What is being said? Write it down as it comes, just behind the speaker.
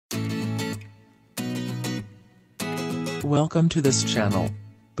Welcome to this channel.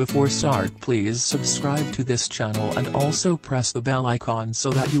 Before start, please subscribe to this channel and also press the bell icon so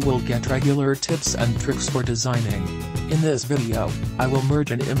that you will get regular tips and tricks for designing. In this video, I will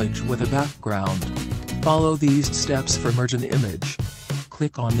merge an image with a background. Follow these steps for merge an image.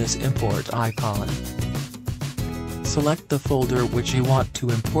 Click on this import icon. Select the folder which you want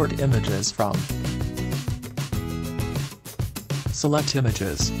to import images from. Select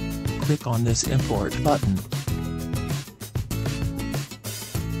images. Click on this import button.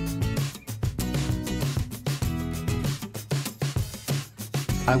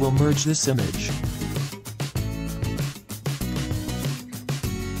 I will merge this image.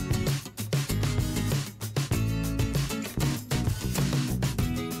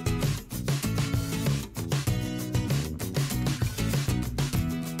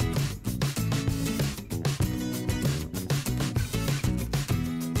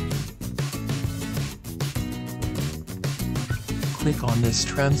 Click on this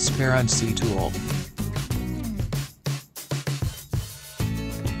transparency tool.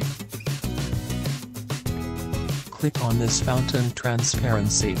 Click on this fountain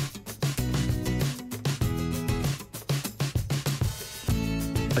transparency.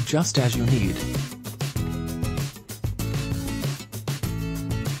 Adjust as you need.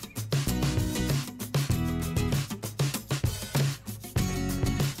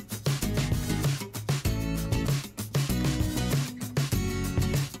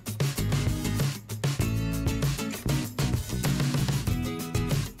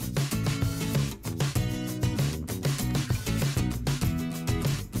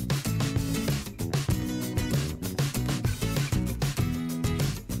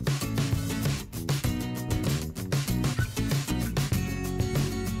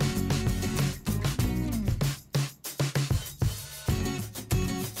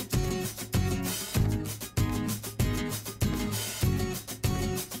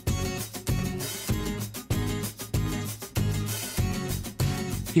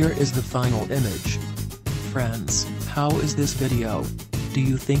 Here is the final image. Friends, how is this video? Do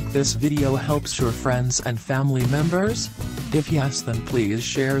you think this video helps your friends and family members? If yes, then please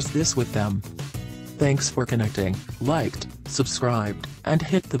share this with them. Thanks for connecting, liked, subscribed, and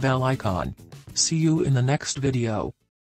hit the bell icon. See you in the next video.